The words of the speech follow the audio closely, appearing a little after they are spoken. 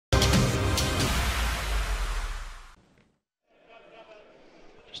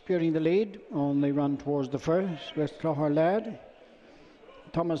Steering the lead on the run towards the first, with Clogher Lad,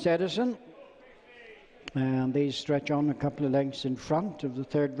 Thomas Edison, and these stretch on a couple of lengths in front of the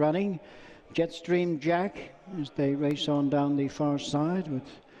third running. Jetstream Jack, as they race on down the far side with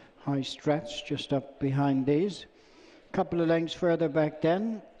High Strats just up behind these. A couple of lengths further back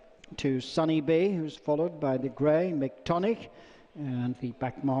then to Sunny Bay, who's followed by the grey McTonic, and the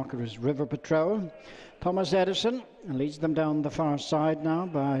back marker is River Patrol. Thomas Edison leads them down the far side now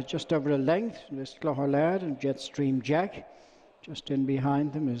by just over a length. This Clogher Lad and Jetstream Jack. Just in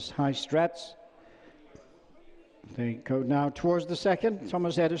behind them is High Strats. They go now towards the second.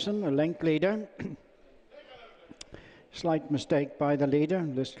 Thomas Edison, a length leader. Slight mistake by the leader,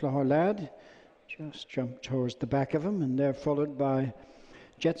 this Clogher Lad. Just jumped towards the back of him, and they're followed by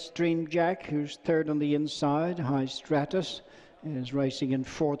Jetstream Jack, who's third on the inside. High Stratus is racing in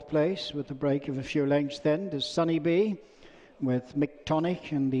fourth place with a break of a few lengths then to Sunny Bee with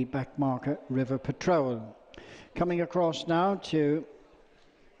McTonic and the back marker River Patrol. Coming across now to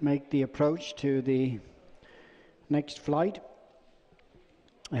make the approach to the next flight,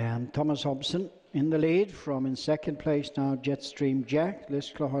 and Thomas Hobson in the lead. From in second place now Jetstream Jack.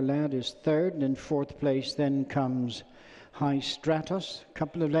 This Clogher Lad is third, and in fourth place then comes High Stratus. A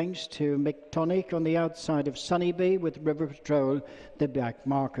couple of lengths to McTonic on the outside of Sunny Bee with River Patrol the back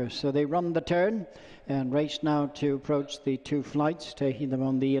marker. So they run the turn and race now to approach the two flights, taking them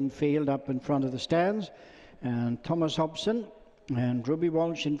on the infield up in front of the stands. And Thomas Hobson and Ruby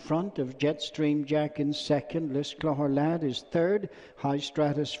Walsh in front of Jetstream Jack in second. This Clogher Lad is third. High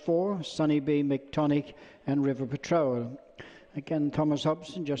Stratus 4, Sunny Bee, McTonic and River Patrol. Again, Thomas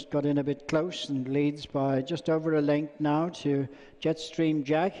Hobson just got in a bit close and leads by just over a length now to Jetstream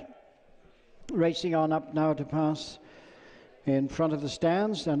Jack. Racing on up now to pass in front of the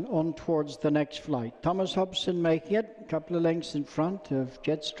stands and on towards the next flight. Thomas Hobson making it a couple of lengths in front of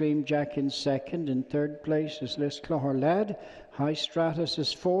Jetstream Jack in second. In third place is this Clogher Lad. High Stratus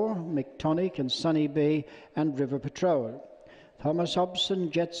is 4, McTonic and Sunny Bee and River Patrol. Thomas Hobson,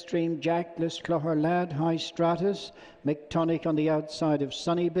 Jetstream Jack, this Clogher Lad, High Stratus, McTonic on the outside of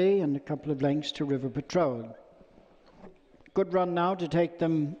Sunny Bee, and a couple of lengths to River Patrol. Good run now to take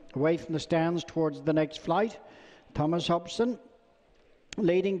them away from the stands towards the next flight. Thomas Hobson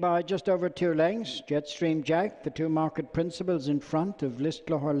leading by just over 2 lengths. Jetstream Jack, the two market principals in front of List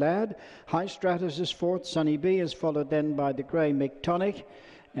Clogher Lad. High Stratus is fourth. Sunny Bee is followed then by the grey McTonic,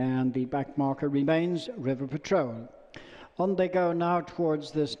 and the back marker remains River Patrol. On they go now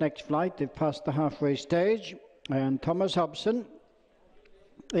towards this next flight. They've passed the halfway stage, and Thomas Hobson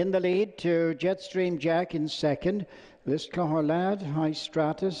in the lead to Jetstream Jack in second. This Clogher Lad, High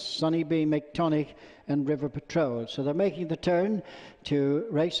Stratus, Sunny Bee, McTonic and River Patrol. So they're making the turn to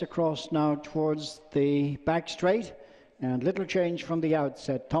race across now towards the back straight, and little change from the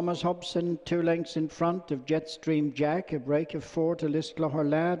outset. Thomas Hobson 2 lengths in front of Jetstream Jack, a break of 4 to List Clogher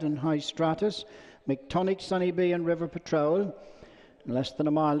Lad and High Stratus. McTonic, Sunny Bee and River Patrol. Less than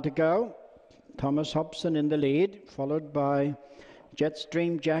a mile to go. Thomas Hobson in the lead, followed by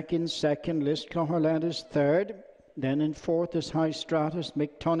Jetstream Jack in second. List Clogher Lad is third. Then in fourth is High Stratus.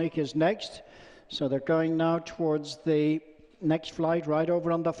 McTonic is next. So they're going now towards the next flight right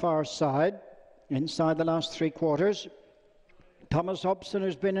over on the far side, inside the last 3 quarters. Thomas Hobson,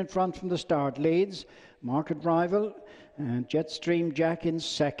 who's been in front from the start, leads. Market rival. And Jetstream Jack in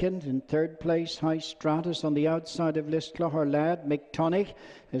second. In third place, High Stratus on the outside of List Clogher Lad. McTonic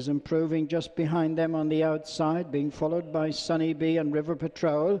is improving just behind them on the outside, being followed by Sunny Bee and River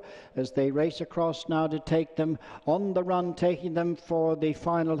Patrol as they race across now to take them on the run, taking them for the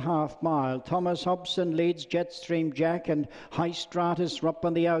final half mile. Thomas Hobson leads Jetstream Jack, and High Stratus up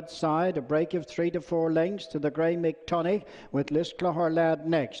on the outside, a break of 3 to 4 lengths to the grey McTonic with List Clogher Lad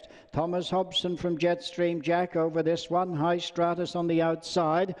next. Thomas Hobson from Jetstream Jack over this one. High Stratus on the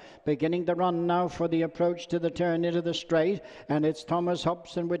outside, beginning the run now for the approach to the turn into the straight, and it's Thomas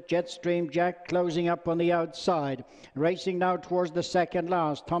Hobson with Jetstream Jack closing up on the outside. Racing now towards the second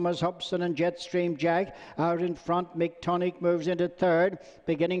last. Thomas Hobson and Jetstream Jack out in front. McTonic moves into third,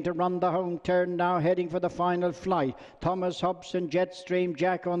 beginning to run the home turn now, heading for the final flight. Thomas Hobson, Jetstream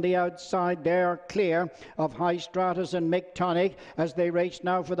Jack on the outside. They are clear of High Stratus and McTonic as they race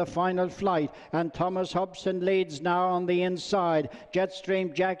now for the final flight, and Thomas Thomas Hobson leads now on the inside.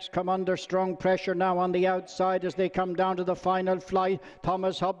 Jetstream Jack's come under strong pressure now on the outside as they come down to the final flight.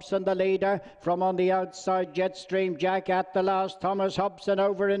 Thomas Hobson the leader from on the outside. Jetstream Jack at the last. Thomas Hobson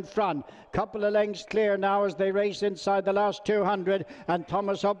over in front. Couple of lengths clear now as they race inside the last 200, and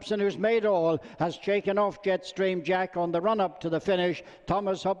Thomas Hobson, who's made all, has shaken off Jetstream Jack on the run up to the finish.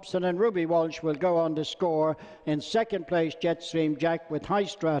 Thomas Hobson and Ruby Walsh will go on to score. In second place, Jetstream Jack with High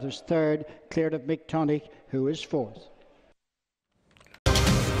Stratus third, cleared of Mick Tonic, who is fourth.